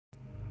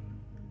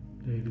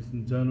Ladies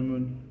and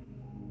gentlemen,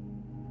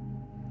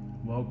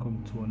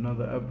 welcome to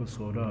another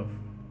episode of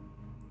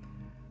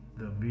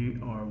the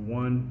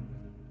VR1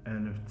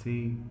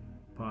 NFT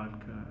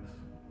podcast.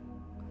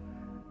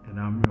 And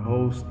I'm your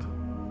host,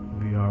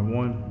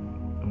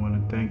 VR1. I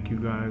want to thank you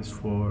guys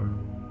for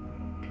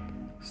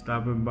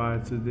stopping by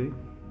today,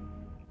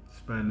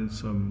 spending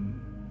some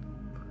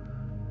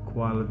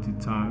quality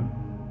time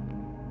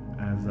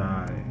as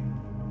I,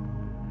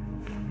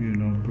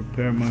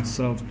 prepare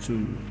myself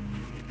to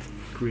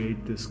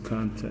create this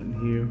content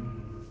here.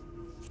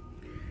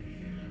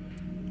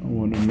 I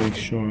want to make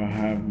sure I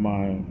have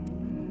my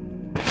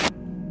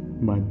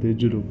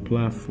digital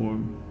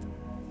platform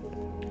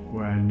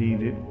where I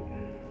need it.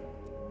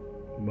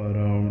 But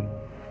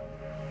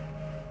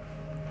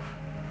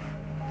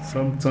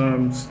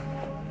sometimes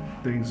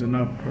things are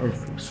not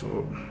perfect,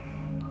 so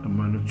I'm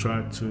gonna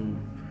try to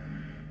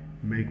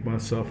make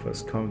myself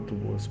as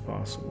comfortable as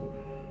possible.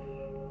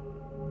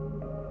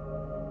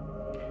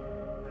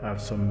 Have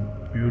some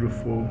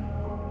beautiful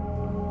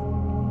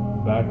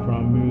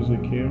background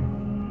music here.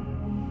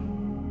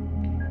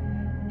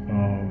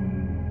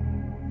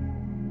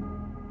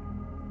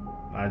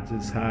 I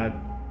just had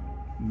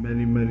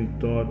many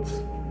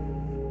thoughts,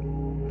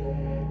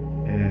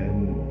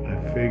 and I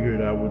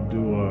figured I would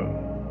do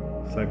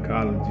a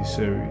psychology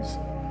series.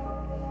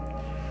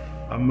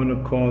 I'm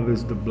gonna call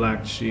this the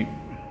Black Sheep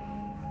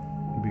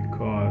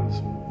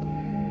because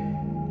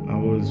I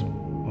was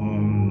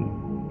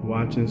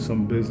watching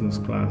some business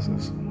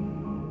classes,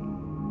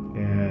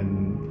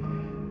 and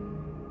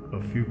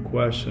a few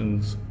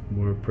questions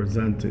were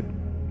presented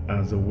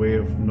as a way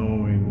of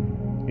knowing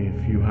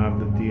if you have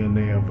the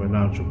DNA of an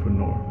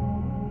entrepreneur.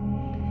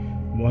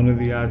 One of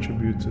the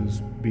attributes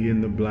is being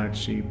the black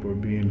sheep or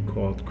being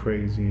called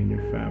crazy in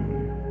your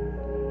family.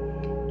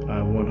 I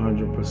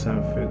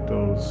 100% fit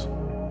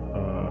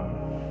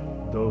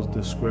those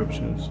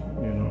descriptions.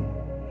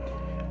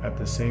 At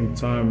the same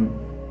time,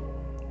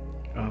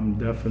 I'm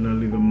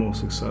definitely the most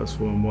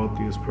successful and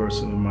wealthiest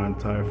person in my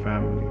entire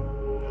family,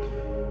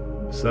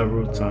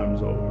 several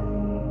times over.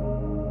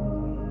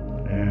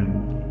 And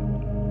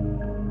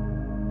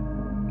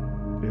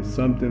it's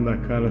something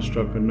that kind of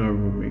struck a nerve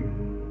with me.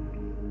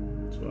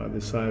 So I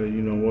decided,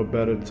 what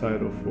better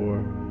title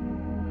for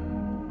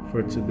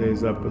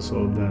today's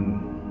episode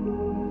than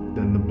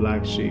the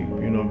Black Sheep,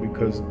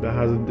 because that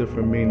has a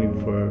different meaning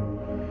for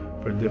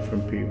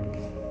different people.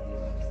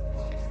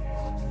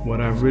 What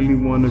I really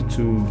wanted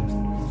to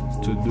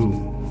do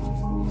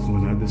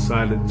when I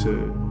decided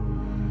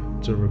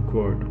to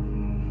record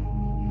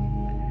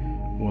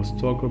was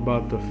talk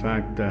about the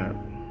fact that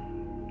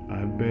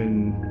I've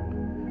been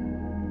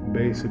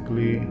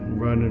basically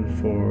running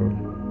for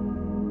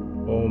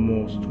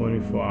almost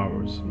 24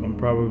 hours. I'm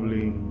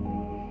probably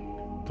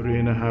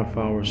 3.5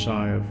 hours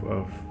shy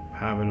of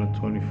having a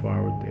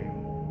 24-hour day.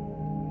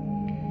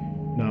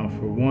 Now,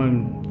 for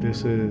one,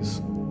 this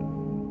is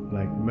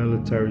like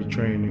military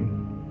training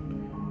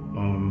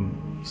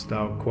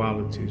style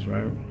qualities,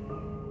 right?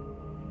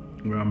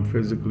 Where I'm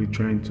physically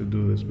trained to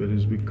do this, but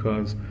it's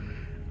because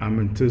I'm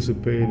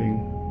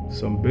anticipating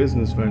some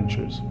business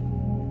ventures,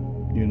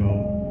 in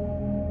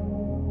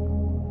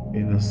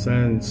a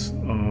sense,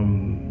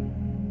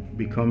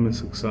 becoming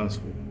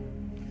successful,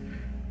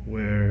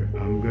 where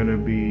I'm gonna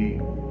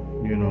be,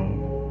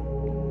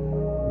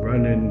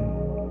 running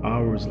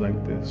hours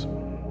like this.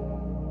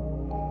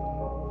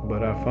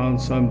 But I found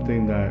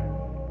something that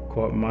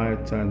caught my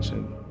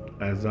attention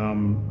as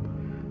I'm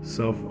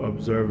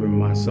self-observing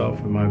myself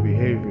and my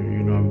behavior.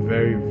 I'm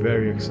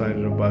very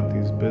excited about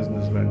these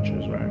business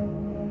ventures, right?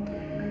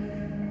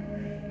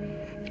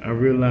 I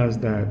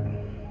realized that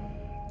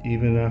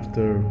even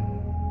after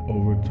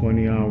over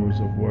 20 hours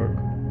of work,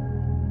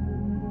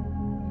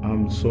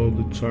 I'm so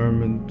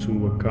determined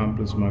to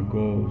accomplish my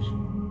goals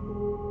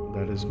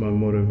that it's my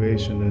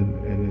motivation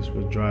and it's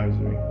what drives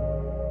me.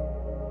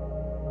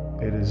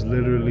 It is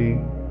literally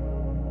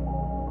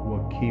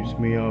what keeps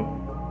me up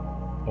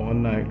all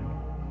night,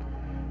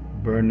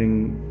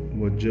 burning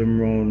what Jim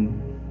Rohn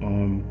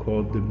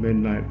called the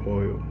midnight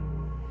oil.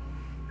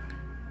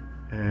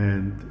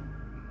 And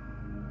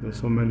there's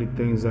so many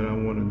things that I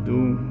want to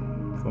do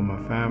for my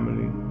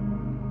family,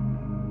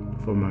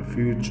 for my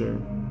future,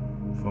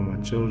 for my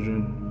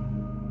children,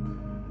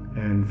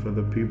 and for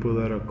the people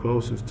that are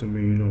closest to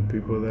me,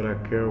 people that I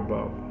care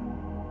about.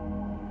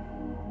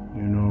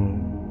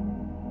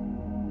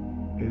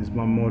 It's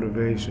my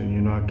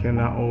motivation. I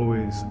cannot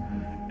always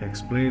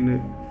explain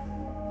it.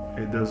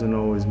 It doesn't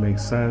always make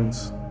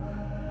sense.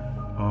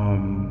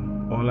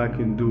 All I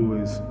can do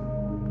is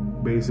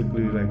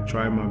basically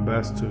try my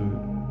best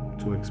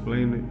to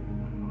explain it.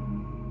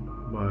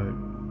 But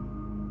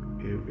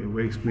it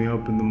wakes me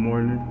up in the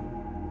morning.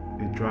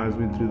 It drives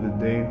me through the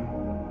day,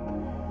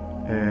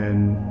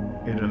 and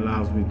it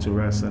allows me to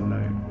rest at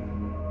night.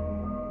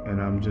 And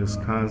I'm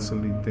just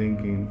constantly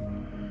thinking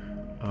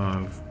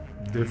of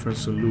different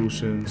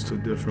solutions to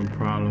different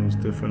problems,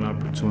 different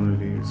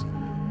opportunities.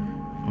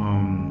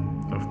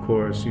 Of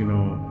course,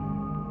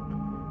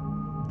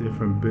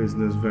 different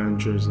business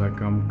ventures.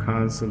 Like I'm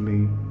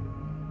constantly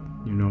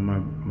You know,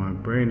 my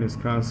brain is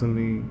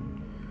constantly,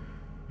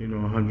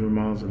 100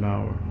 miles an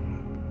hour.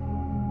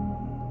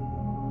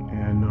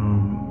 And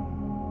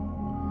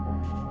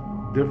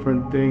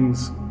different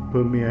things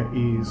put me at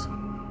ease.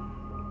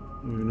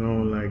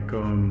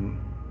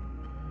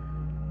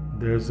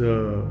 There's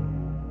a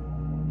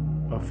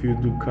few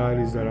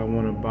Ducatis that I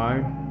want to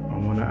buy. I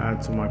want to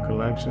add to my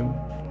collection.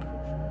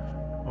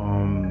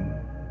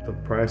 The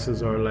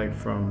prices are like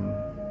from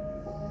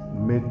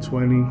mid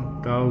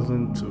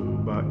 20,000 to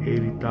about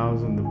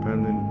 80,000,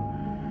 depending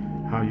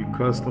how you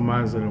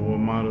customize it and what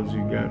models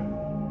you get.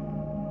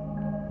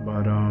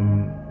 But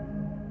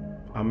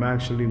I'm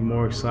actually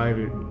more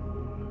excited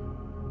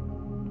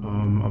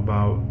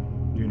about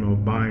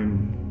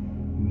buying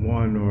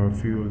one or a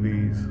few of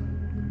these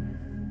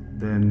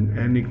than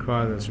any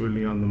car that's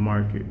really on the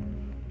market.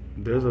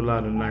 There's a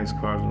lot of nice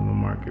cars on the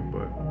market,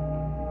 but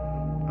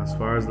as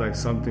far as like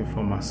something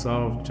for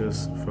myself,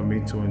 just for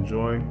me to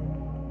enjoy,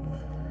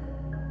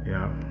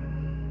 yeah.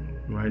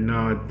 Right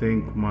now I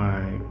think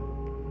my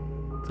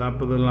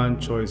top of the line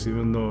choice,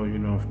 even though,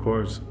 of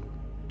course,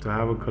 to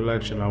have a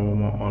collection I would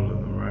want all of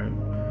them, right?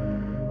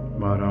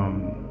 But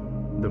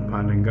the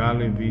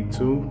Panigale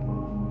V2,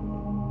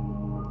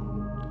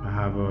 I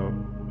have a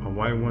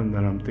white one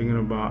that I'm thinking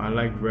about. I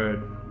like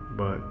red,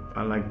 but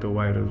I like the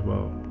white as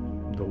well.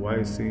 The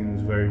white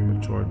seems very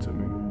mature to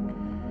me.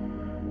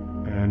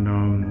 And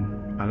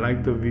I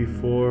like the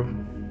V4.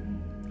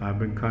 I've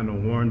been kind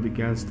of warned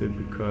against it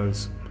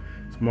because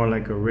it's more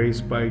like a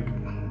race bike.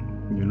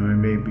 It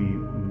may be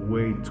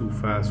way too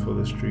fast for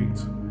the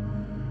streets.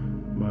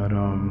 But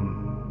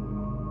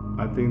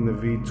I think the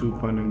V2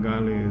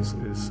 Panigale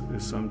is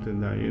something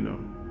that,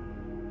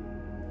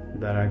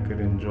 that I could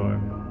enjoy.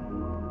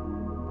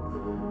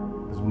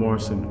 It's more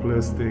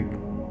simplistic.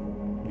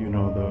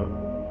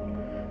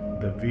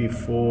 The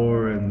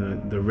V4 and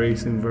the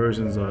racing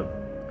versions are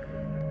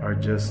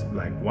just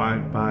like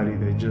wide body.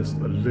 They're just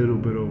a little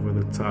bit over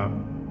the top.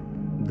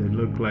 They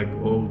look like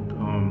old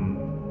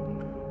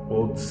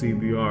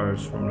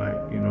CBRs from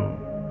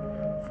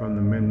from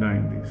the mid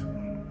 90s.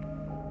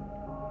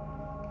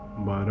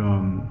 But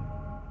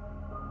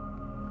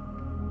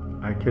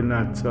I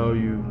cannot tell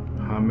you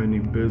how many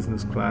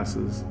business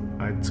classes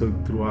I took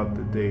throughout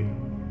the day.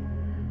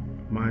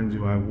 Mind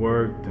you, I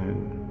worked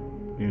and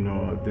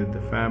I did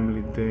the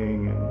family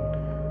thing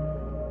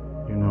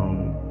and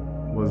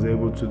was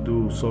able to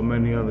do so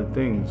many other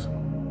things,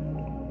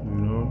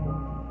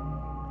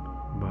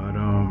 but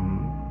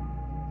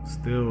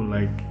still,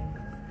 like,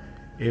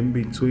 in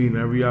between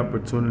every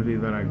opportunity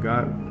that I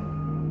got,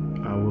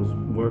 I was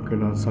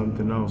working on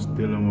something else,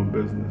 dealing with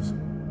business.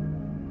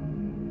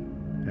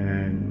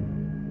 And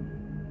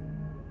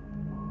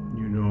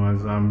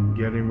as I'm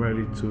getting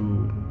ready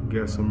to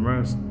get some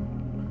rest,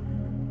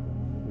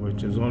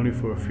 which is only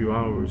for a few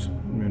hours,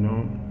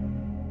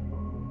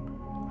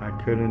 I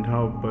couldn't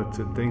help but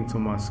to think to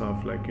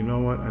myself, like, you know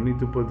what, I need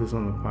to put this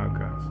on the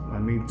podcast. I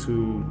need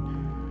to,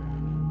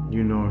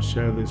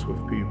 share this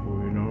with people,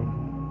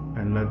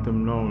 and let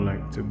them know,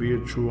 like, to be a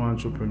true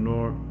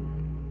entrepreneur,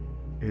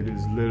 it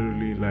is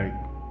literally like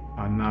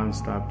a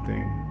non-stop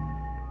thing.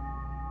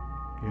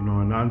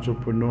 An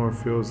entrepreneur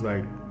feels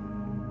like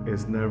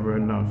it's never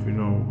enough,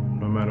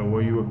 no matter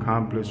what you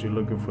accomplish, you're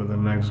looking for the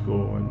next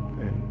goal and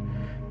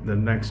the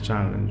next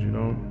challenge,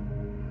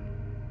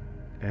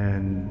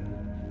 and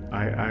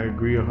I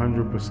agree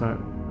 100%.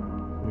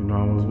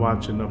 I was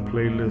watching a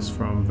playlist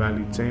from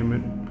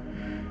Valuetainment.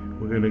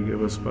 We're gonna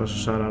give a special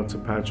shout out to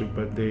Patrick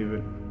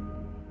Bet-David.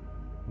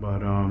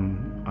 But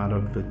out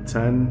of the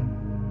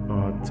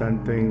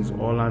 10 things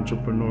all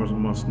entrepreneurs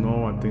must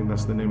know, I think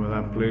that's the name of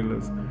that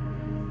playlist.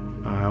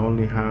 I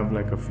only have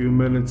like a few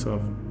minutes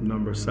of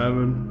number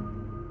 7,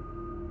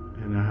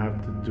 and I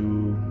have to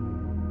do.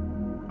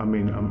 I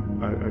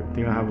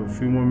think I have a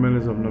few more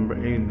minutes of number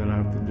 8, and then I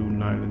have to do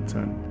 9 and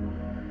 10.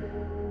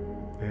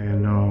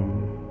 And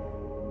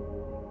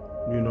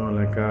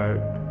like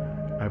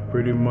I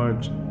pretty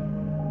much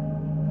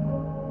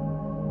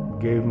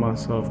gave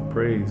myself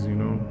praise.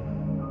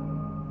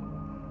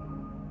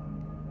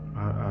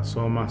 I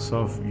saw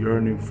myself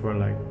yearning for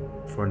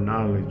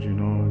knowledge.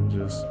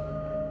 Just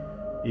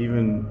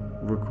even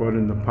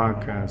recording the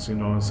podcast.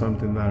 Is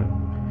something that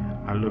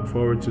I look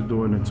forward to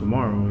doing it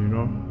tomorrow.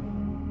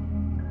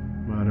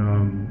 But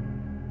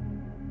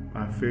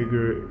I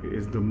figure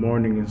it's the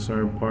morning in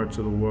certain parts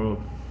of the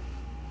world.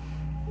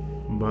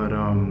 But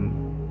I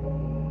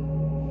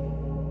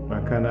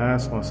kind of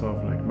asked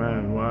myself, like,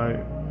 man, why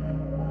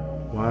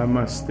am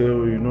I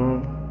still,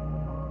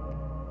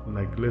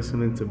 like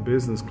listening to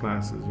business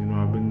classes?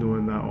 I've been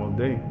doing that all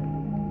day.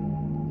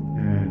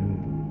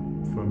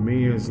 And for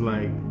me, it's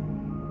like,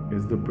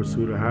 it's the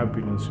pursuit of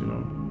happiness,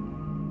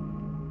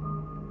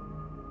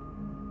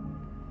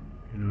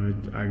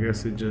 I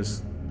guess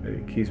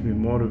it keeps me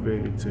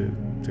motivated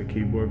to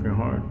keep working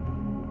hard.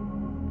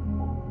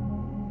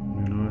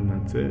 And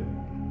that's it.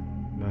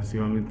 That's the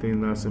only thing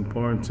that's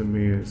important to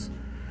me is,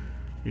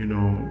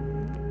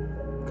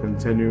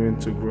 continuing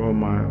to grow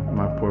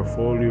my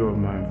portfolio of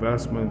my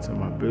investments and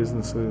my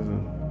businesses,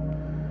 and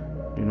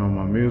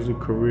my music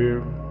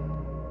career.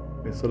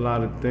 It's a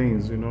lot of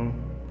things, a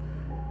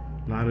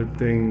lot of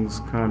things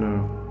kind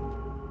of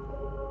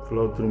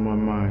flow through my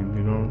mind,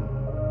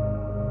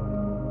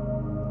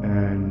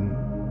 and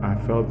I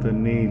felt the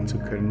need to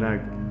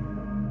connect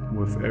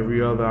with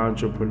every other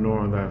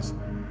entrepreneur that's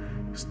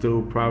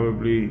still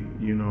probably,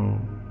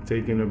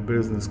 taking a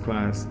business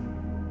class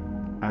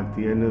at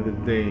the end of the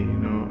day,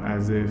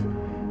 as if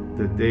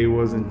the day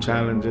wasn't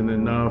challenging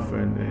enough,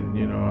 and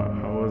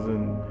I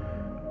wasn't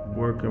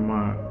working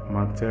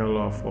my tail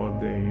off all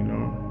day, and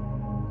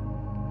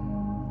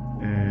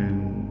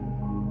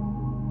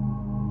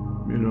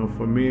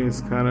for me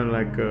it's kind of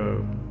like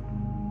a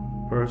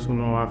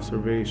personal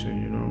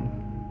observation.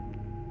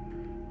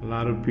 A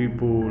lot of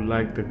people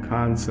like the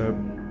concept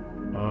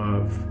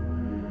of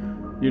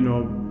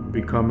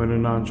becoming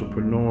an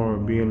entrepreneur or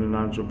being an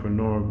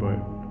entrepreneur, but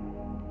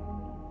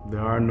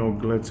there are no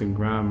glitz and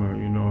glamour.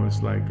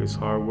 It's like it's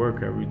hard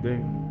work every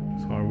day.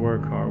 It's hard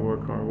work.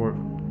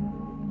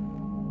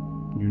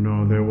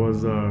 There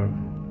was a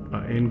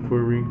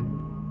inquiry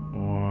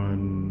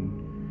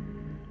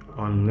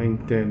on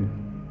LinkedIn,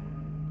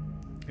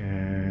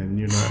 and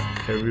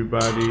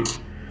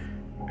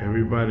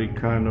everybody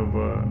kind of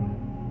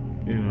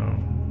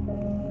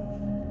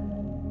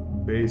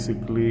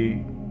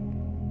basically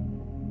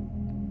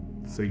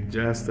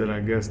suggested, I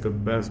guess, the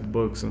best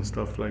books and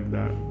stuff like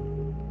that.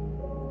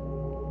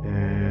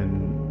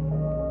 And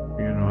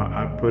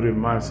I put in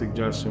my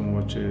suggestion,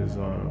 which is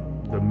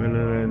The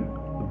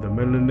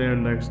Millionaire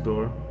Next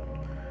Door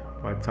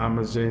by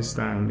Thomas J.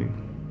 Stanley.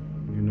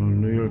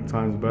 New York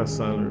Times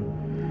bestseller.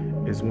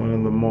 It's one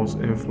of the most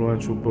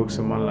influential books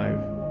in my life.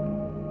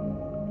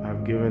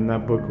 I've given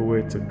that book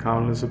away to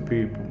countless of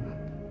people,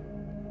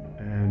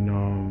 and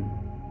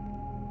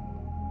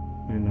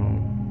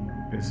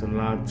it's a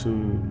lot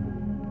to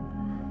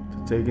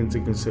take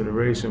into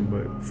consideration.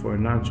 But for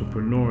an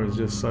entrepreneur, it's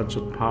just such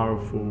a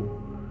powerful,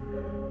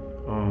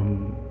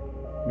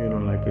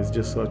 it's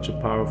just such a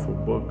powerful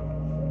book.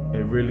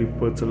 It really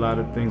puts a lot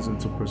of things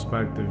into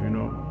perspective,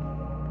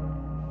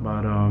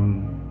 But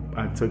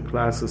I took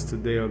classes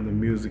today on the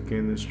music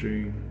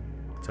industry,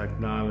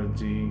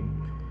 technology,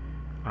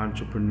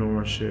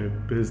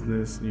 entrepreneurship,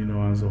 business,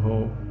 as a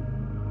whole.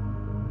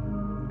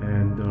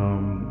 And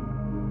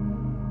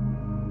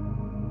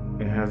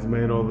it has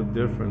made all the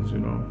difference,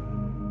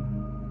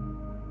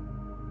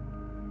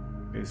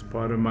 It's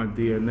part of my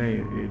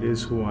DNA. It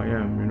is who I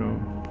am,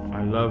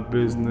 I love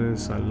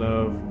business. I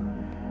love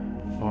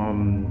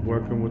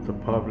working with the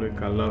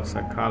public. I love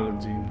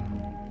psychology.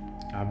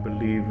 I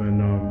believe in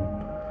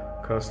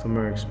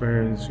customer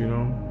experience,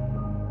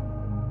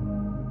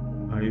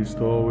 I used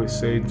to always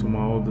say to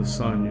my oldest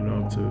son,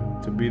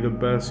 to be the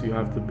best, you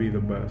have to be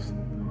the best.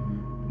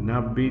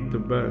 Not beat the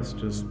best,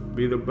 just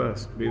be the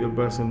best. Be the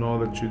best in all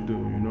that you do,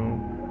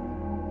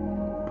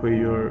 Put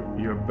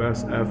your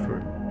best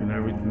effort in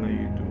everything that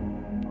you do.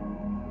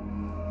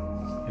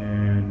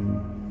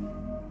 And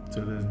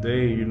to this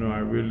day, I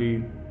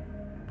really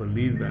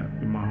believe that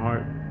in my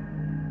heart.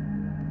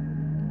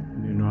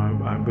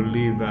 I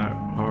believe that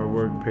hard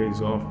work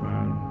pays off,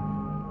 man.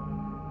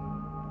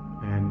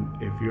 And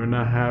if you're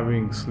not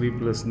having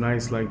sleepless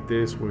nights like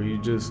this, where you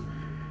just,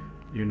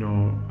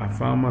 I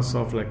found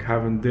myself like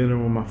having dinner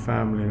with my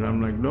family, and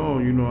I'm like, no,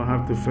 I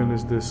have to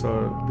finish this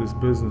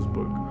business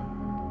book.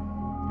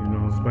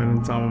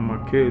 Spending time with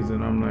my kids,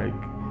 and I'm like,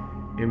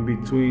 in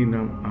between,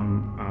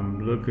 I'm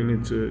looking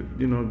into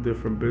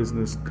different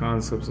business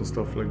concepts and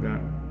stuff like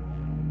that.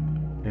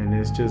 And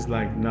it's just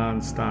like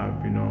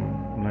nonstop,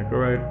 I'm like, all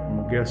right, I'm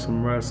gonna get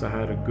some rest. I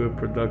had a good,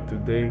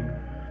 productive day,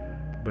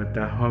 but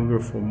that hunger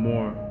for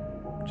more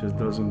just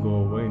doesn't go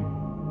away.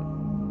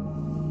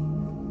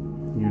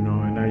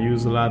 And I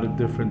use a lot of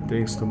different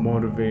things to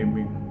motivate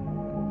me.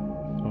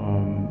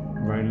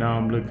 Right now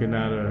I'm looking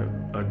at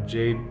a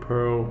Jade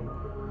Pearl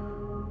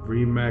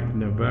Rimac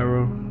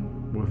Nevera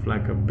with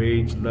like a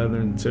beige leather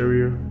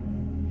interior.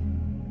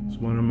 It's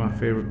one of my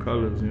favorite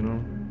colors,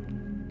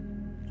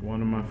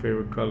 One of my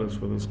favorite colors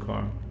for this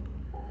car.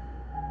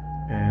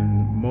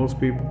 And most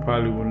people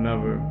probably will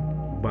never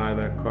buy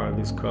that car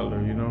this color,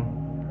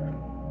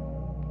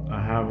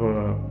 I have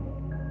a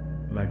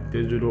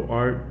digital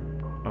art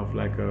of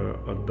like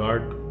a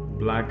dark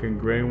black and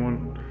gray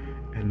one,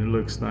 and it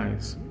looks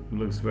nice. It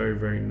looks very,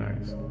 very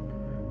nice.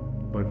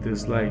 But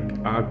this like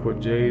aqua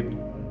jade,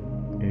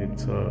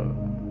 it's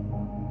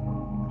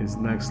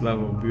next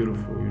level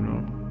beautiful,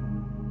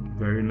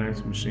 Very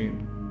nice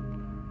machine.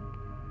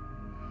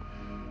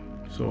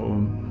 So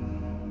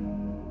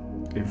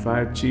if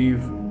I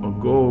achieve a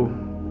goal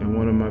in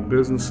one of my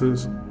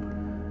businesses,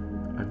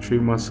 I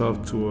treat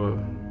myself to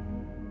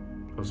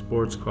a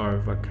sports car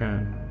if I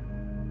can.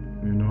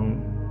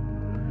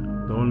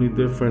 The only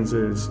difference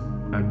is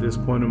at this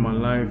point in my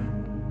life,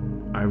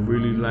 I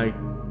really like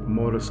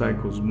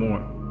motorcycles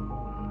more.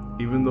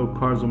 Even though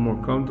cars are more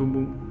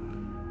comfortable,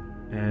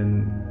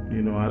 and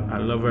I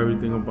love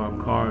everything about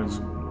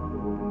cars,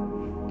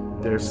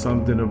 there's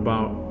something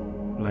about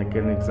like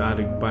an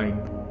exotic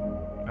bike.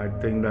 I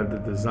think that the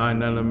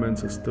design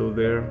elements are still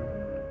there,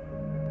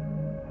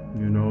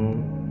 You know,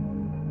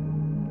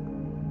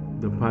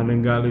 the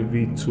Panigale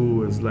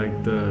V2 is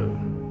like the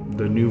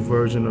new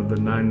version of the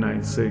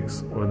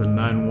 996 or the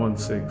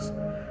 916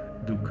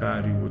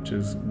 Ducati, which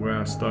is where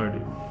I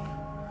started.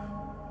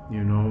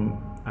 You know,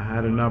 I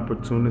had an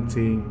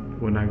opportunity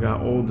when I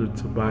got older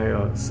to buy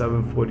a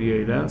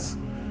 748S,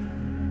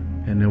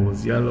 and it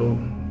was yellow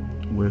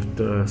with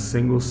the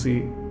single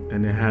seat,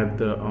 and it had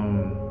the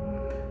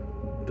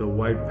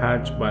white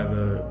patch by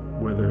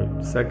where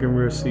the second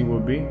rear seat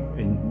would be,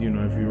 and you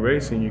know, if you're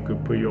racing, you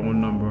could put your own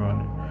number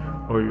on it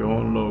or your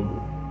own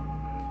logo.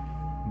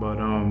 But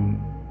I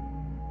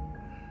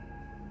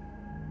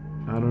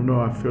don't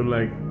know, I feel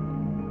like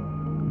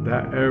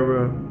that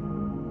era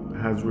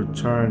has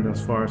returned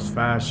as far as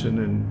fashion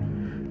and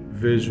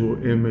visual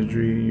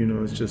imagery. You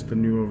know, it's just a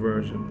newer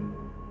version.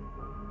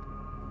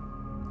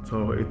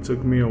 So it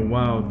took me a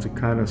while to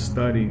kind of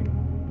study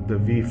the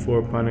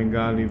V4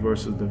 Panigale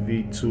versus the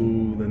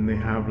V2. Then they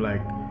have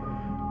like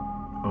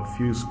a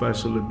few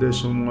special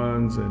edition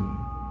ones, and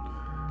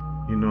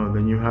you know,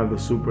 then you have the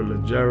Super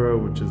Leggera,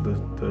 which is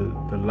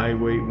the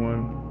lightweight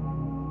one.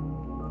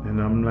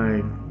 And I'm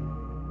like,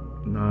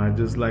 no, I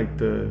just like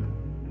the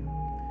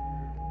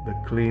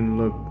clean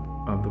look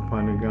of the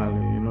Panigale,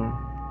 you know?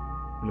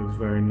 It looks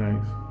very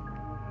nice.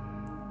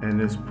 And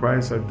it's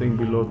priced, I think,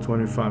 below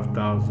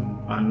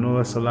 $25,000. I know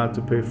that's a lot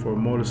to pay for a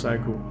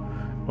motorcycle,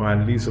 or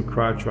at least a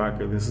crowd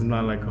tracker. This is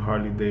not like a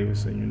Harley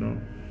Davidson, you know?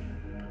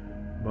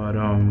 But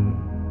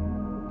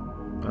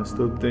I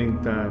still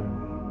think that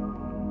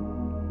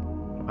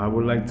I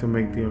would like to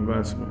make the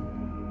investment,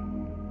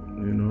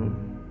 you know?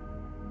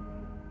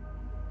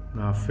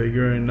 Now,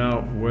 figuring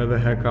out where the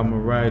heck I'm gonna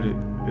ride it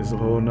is a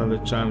whole nother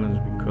challenge,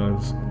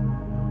 because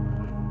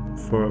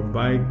for a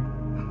bike,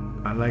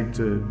 I like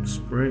to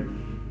sprint,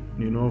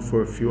 you know,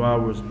 for a few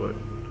hours, but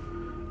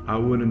I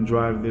wouldn't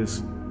drive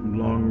this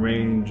long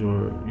range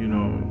or, you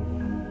know,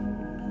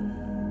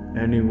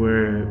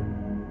 anywhere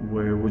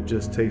where it would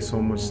just take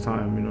so much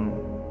time, you know.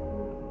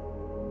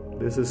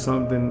 This is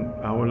something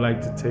I would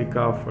like to take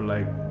out for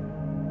like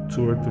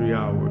 2 or 3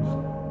 hours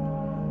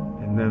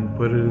and then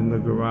put it in the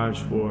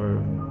garage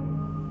for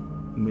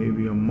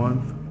maybe a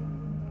month,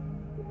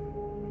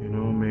 you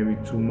know, maybe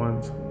 2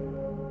 months.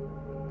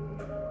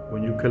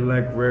 When you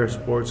collect rare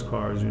sports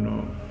cars, you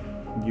know,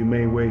 you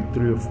may wait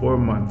 3 or 4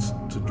 months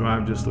to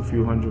drive just a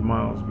few hundred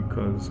miles,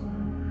 because,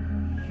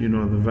 you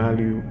know, the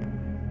value,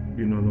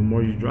 you know, the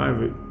more you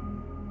drive it,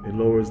 it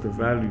lowers the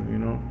value, you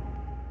know.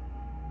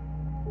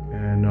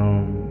 And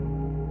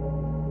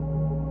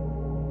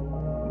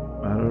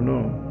I don't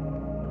know.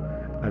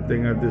 I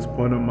think at this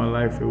point in my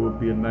life, it would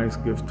be a nice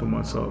gift to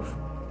myself.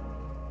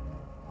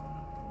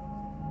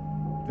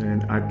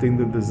 And I think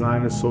the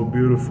design is so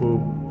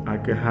beautiful, I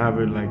could have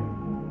it like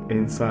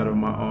inside of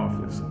my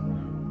office.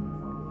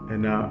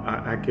 And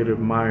I could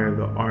admire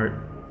the art,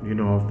 you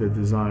know, of the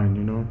design,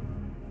 you know.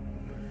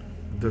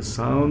 The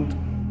sound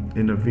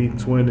in the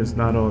V-twin is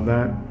not all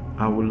that.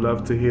 I would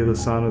love to hear the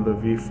sound of the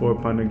V4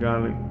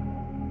 Panigale,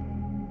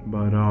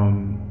 but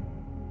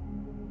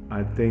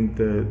I think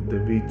the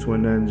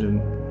V-twin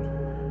engine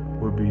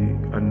would be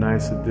a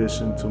nice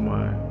addition to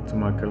my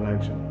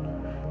collection,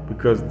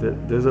 because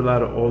there's a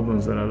lot of old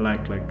ones that I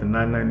like the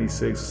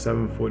 996,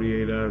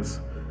 748S,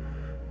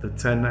 the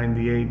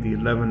 1098, the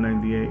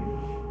 1198.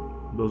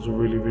 Those are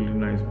really, really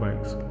nice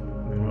bikes,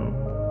 you know.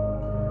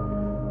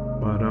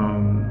 But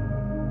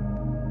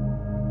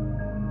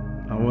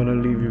I want to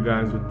leave you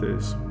guys with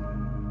this.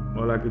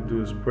 All I could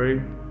do is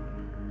pray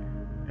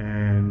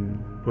and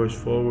push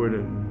forward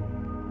and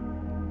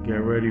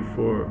get ready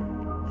for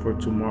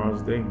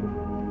tomorrow's day.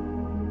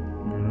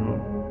 You know,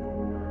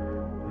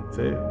 that's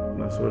it.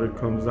 That's what it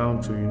comes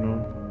down to, you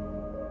know.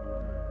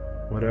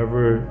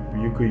 Whatever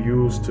you could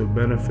use to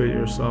benefit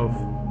yourself,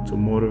 to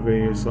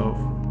motivate yourself,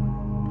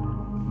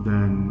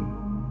 then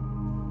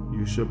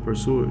you should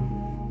pursue it.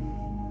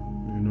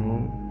 You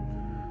know,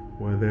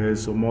 whether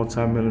it's a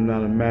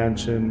multi-million-dollar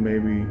mansion,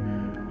 maybe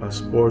a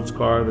sports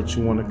car that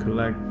you want to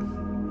collect.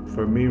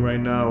 For me right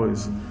now,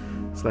 it's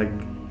like,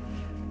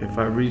 if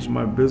I reach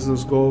my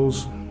business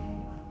goals,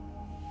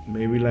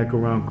 maybe like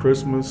around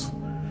Christmas,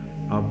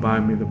 I'll buy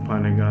me the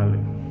Panigale.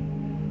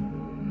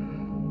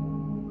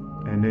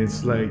 And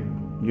it's like,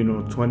 you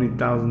know,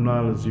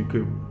 $20,000, you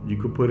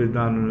could put it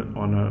down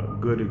on a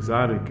good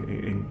exotic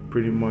and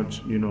pretty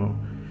much, you know,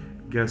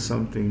 get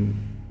something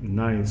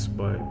nice.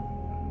 But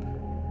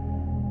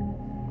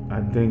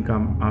I think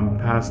I'm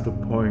past the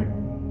point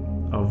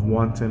of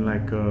wanting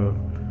like a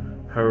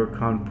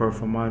Huracan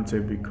Performante,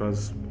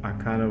 because I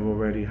kind of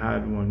already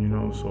had one, you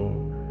know. So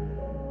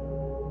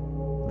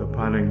the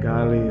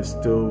Panigale is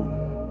still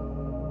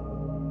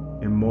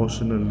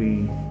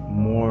emotionally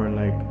more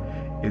like,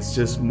 it's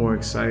just more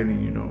exciting,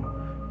 you know.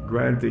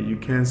 Granted, you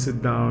can't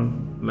sit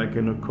down like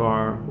in a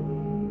car.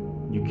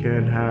 You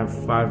can't have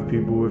 5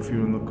 people with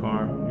you in the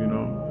car, you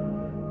know,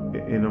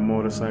 in a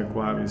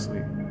motorcycle,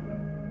 obviously.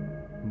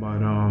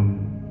 But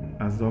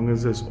as long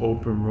as it's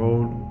open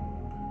road,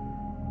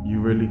 you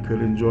really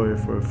could enjoy it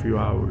for a few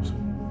hours.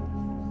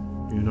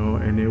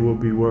 and it will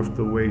be worth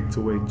the wait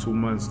to wait 2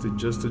 months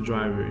just to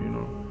drive it,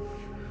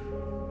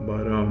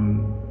 But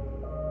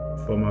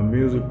for my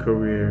music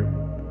career,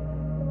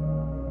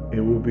 it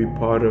will be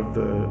part of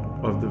the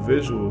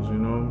visuals,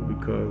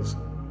 because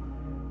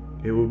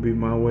it will be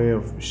my way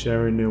of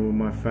sharing it with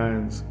my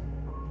fans,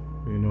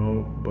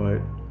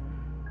 but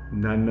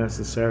not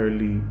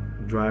necessarily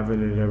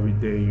driving it every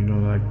day,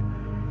 like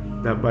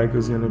that bike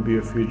is gonna be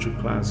a future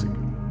classic,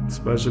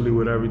 especially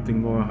with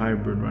everything going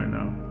hybrid right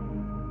now.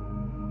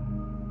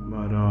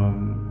 But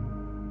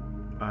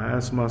I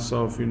asked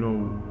myself,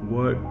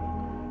 what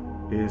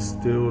is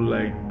still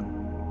like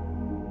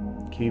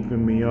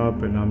keeping me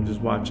up, and I'm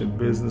just watching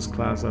business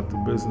class after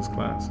business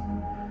class,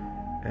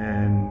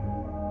 and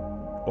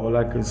all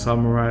I can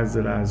summarize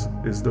it as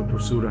is the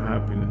pursuit of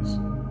happiness.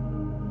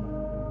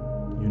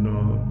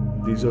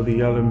 These are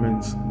the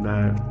elements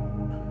that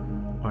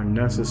are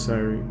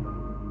necessary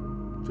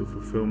to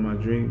fulfill my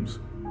dreams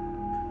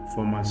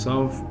for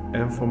myself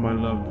and for my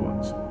loved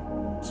ones.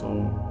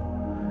 So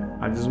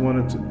I just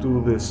wanted to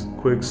do this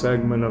quick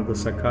segment of the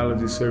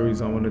psychology series.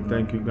 I want to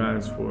thank you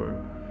guys for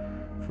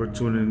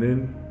tuning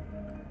in,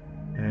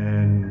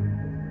 and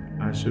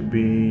I should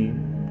be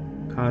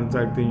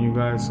contacting you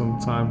guys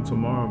sometime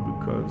tomorrow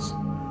because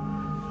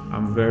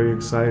I'm very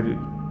excited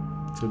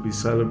to be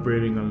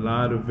celebrating a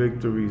lot of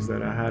victories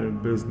that I had in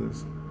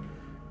business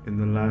in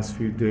the last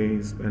few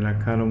days, and I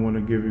kind of want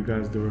to give you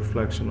guys the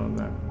reflection on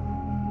that.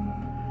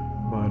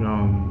 But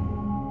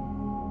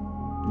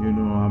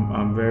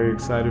I'm very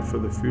excited for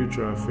the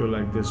future. I feel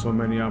like there's so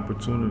many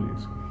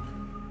opportunities.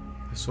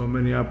 There's so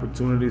many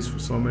opportunities for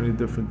so many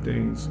different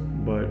things,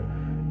 but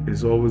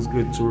it's always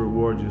good to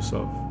reward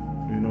yourself,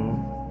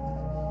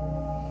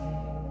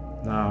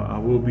 Now, I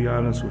will be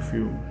honest with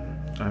you.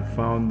 I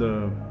found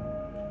the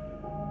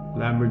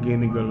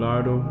Lamborghini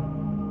Gallardo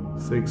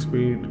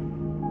 6-speed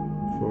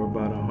for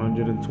about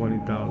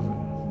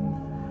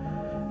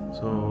 $120,000.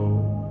 So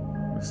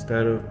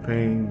instead of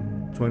paying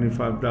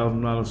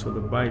 $25,000 for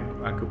the bike,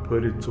 I could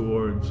put it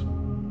towards,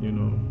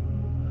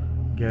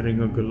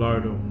 getting a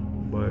Gallardo.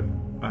 But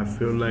I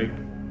feel like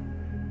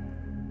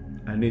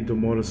I need the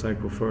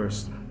motorcycle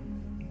first,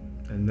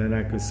 and then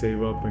I could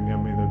save up and get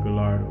me the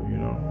Gallardo,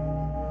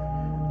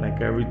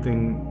 Like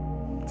everything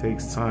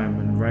takes time,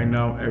 and right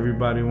now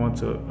everybody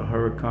wants a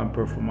Huracan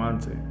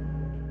Performante,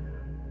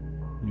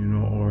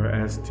 or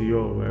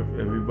STO.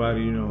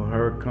 Everybody,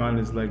 Huracan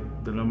is like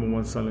the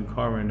 #1 selling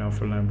car right now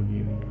for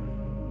Lamborghini.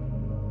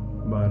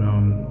 But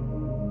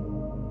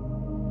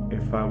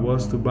if I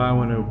was to buy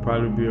one, it would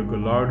probably be a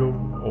Gallardo,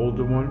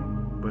 older one,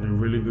 but in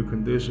really good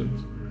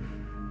conditions.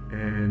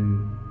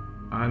 And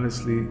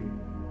honestly,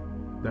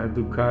 that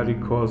Ducati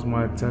calls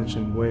my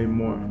attention way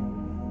more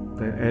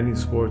than any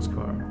sports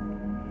car.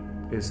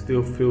 It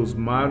still feels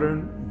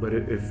modern, but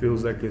it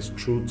feels like it's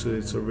true to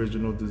its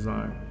original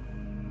design.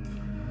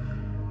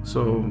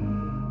 So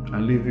I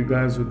leave you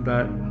guys with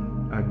that.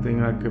 I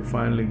think I could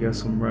finally get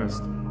some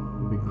rest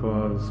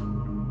because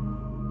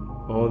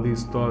all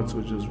these thoughts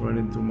were just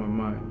running through my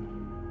mind.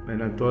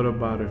 And I thought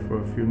about it for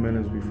a few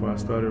minutes before I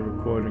started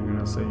recording, and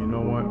I said, you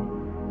know what?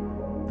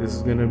 This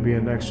is gonna be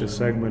an extra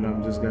segment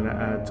I'm just gonna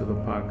add to the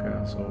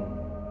podcast. So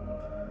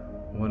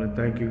I wanna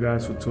thank you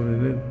guys for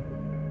tuning in.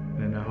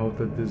 And I hope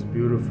that this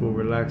beautiful,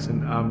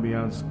 relaxing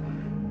ambiance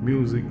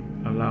music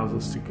allows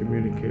us to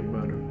communicate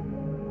better.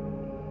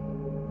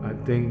 I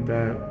think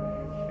that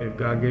if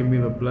God gave me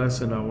the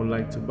blessing, I would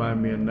like to buy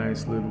me a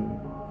nice little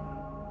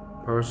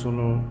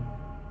personal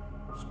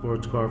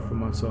sports car for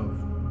myself.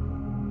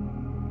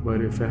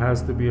 But if it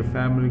has to be a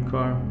family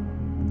car,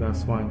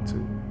 that's fine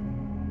too.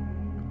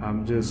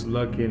 I'm just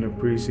lucky and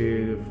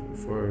appreciative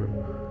for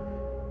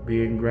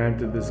being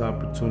granted this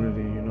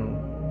opportunity,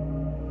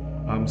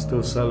 I'm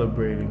still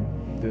celebrating.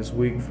 This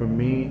week for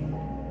me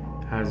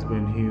has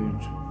been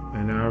huge,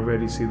 and I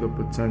already see the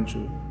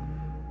potential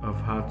of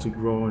how to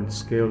grow and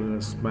scale and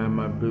expand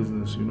my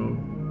business,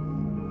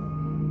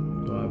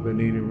 So I've been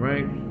eating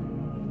right,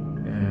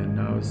 and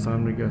now it's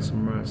time to get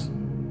some rest.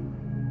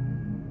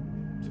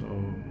 So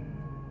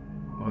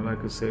all I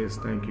can say is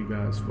thank you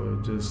guys for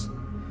just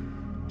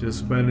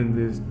spending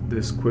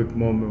this quick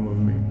moment with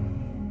me.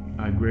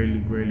 I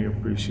greatly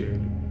appreciate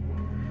it.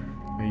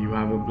 May you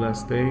have a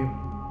blessed day.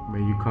 May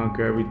you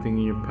conquer everything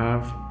in your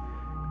path.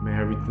 May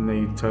everything that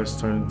you touch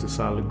turn into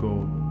solid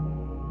gold.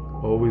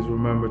 Always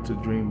remember to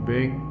dream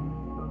big,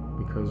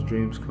 because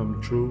dreams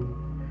come true.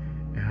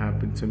 It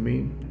happened to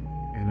me,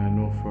 and I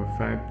know for a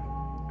fact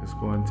it's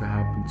going to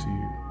happen to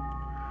you.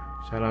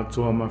 Shout out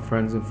to all my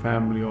friends and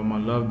family, all my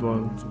loved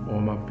ones, all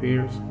my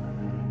peers,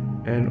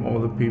 and all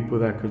the people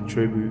that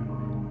contribute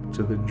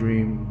to the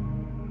dream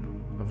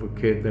of a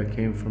kid that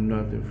came from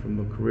nothing, from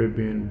the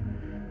Caribbean,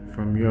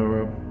 from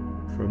Europe,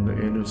 from the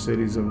inner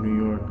cities of New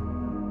York,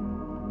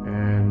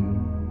 and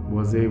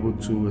was able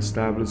to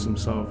establish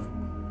himself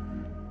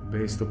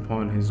based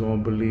upon his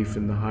own belief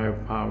in the higher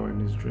power in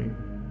his dream.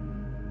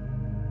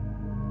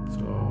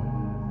 So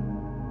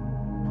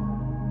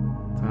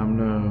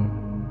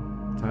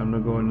time to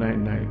go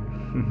night.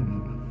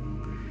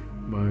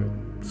 But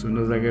as soon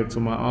as I get to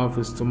my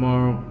office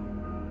tomorrow,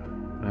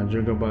 I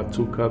drink about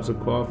 2 cups of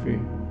coffee,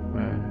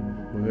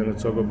 man, we're gonna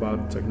talk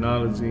about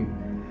technology,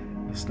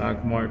 the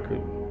stock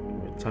market,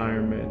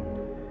 retirement,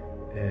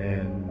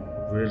 and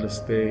real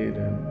estate,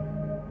 and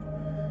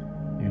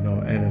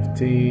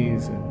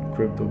NFTs and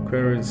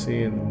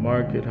cryptocurrency and the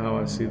market, how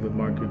I see the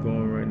market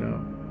going right now.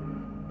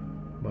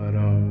 But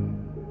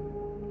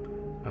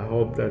I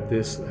hope that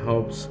this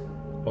helps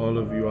all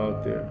of you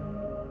out there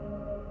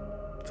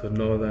to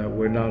know that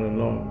we're not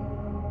alone.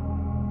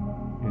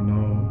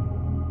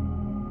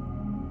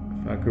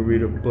 If I could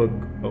read a book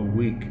a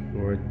week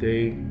or a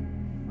day,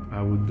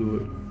 I would do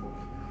it.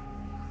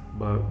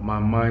 But my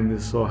mind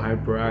is so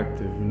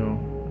hyperactive,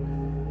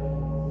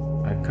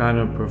 I kind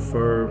of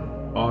prefer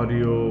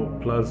audio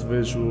plus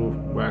visual,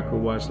 where I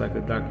could watch like a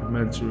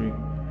documentary,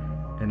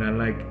 and I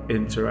like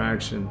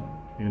interaction,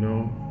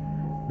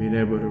 being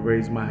able to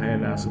raise my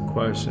hand, ask a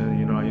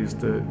question. I used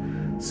to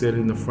sit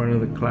in the front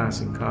of the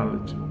class in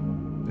college,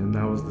 and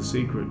that was the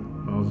secret.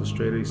 I was a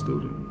straight A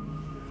student,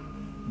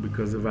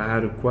 because if I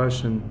had a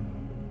question,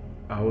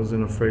 I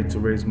wasn't afraid to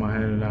raise my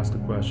hand and ask the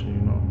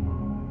question.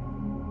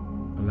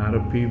 A lot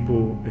of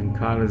people in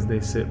college,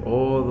 they sit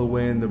all the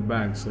way in the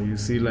back, so you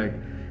see like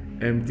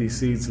empty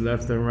seats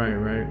left and right?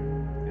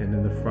 And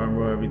in the front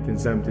row,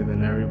 everything's empty,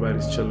 then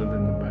everybody's chilling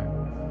in the back.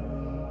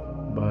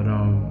 But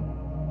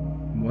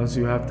once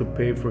you have to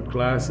pay for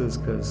classes,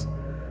 because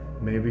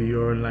maybe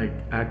you're in like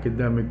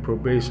academic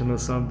probation or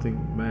something,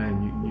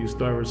 man, you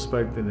start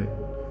respecting it.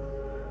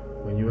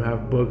 When you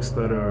have books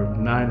that are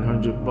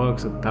 $900,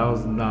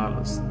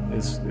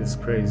 $1,000, it's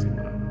crazy,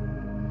 man.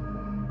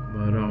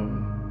 But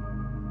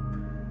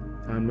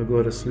time to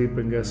go to sleep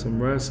and get some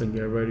rest and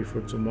get ready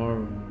for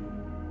tomorrow.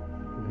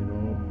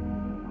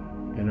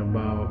 In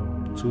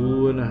about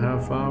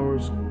 2.5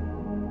 hours,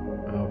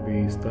 I'll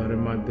be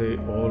starting my day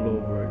all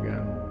over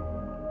again.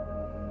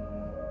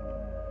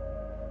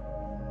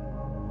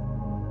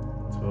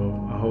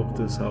 So I hope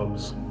this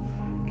helps.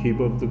 Keep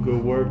up the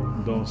good work.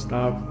 Don't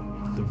stop.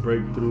 The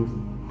breakthrough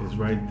is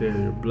right there.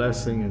 Your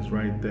blessing is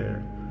right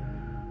there.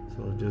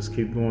 So just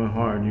keep going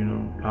hard,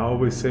 I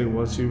always say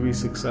once you reach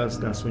success,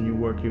 that's when you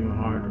work even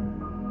harder.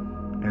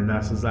 And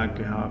that's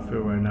exactly how I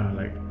feel right now.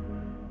 Like,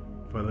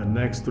 for the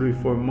next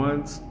 3-4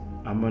 months,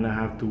 I'm gonna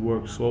have to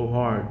work so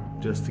hard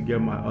just to get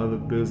my other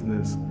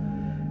business,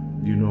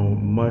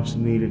 much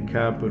needed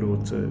capital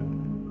to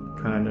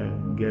kind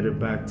of get it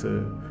back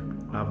to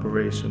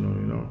operational,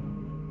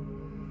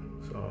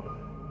 So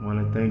I want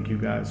to thank you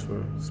guys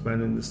for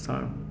spending this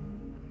time,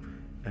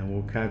 and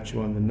we'll catch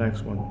you on the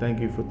next one. Thank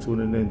you for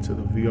tuning in to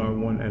the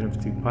VR1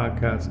 NFT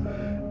podcast.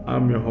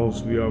 I'm your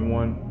host,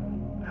 VR1.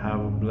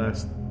 Have a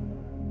blessed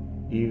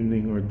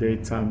evening or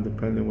daytime,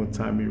 depending what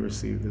time you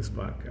receive this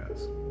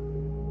podcast.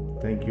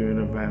 Thank you in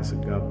advance,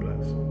 and God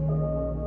bless.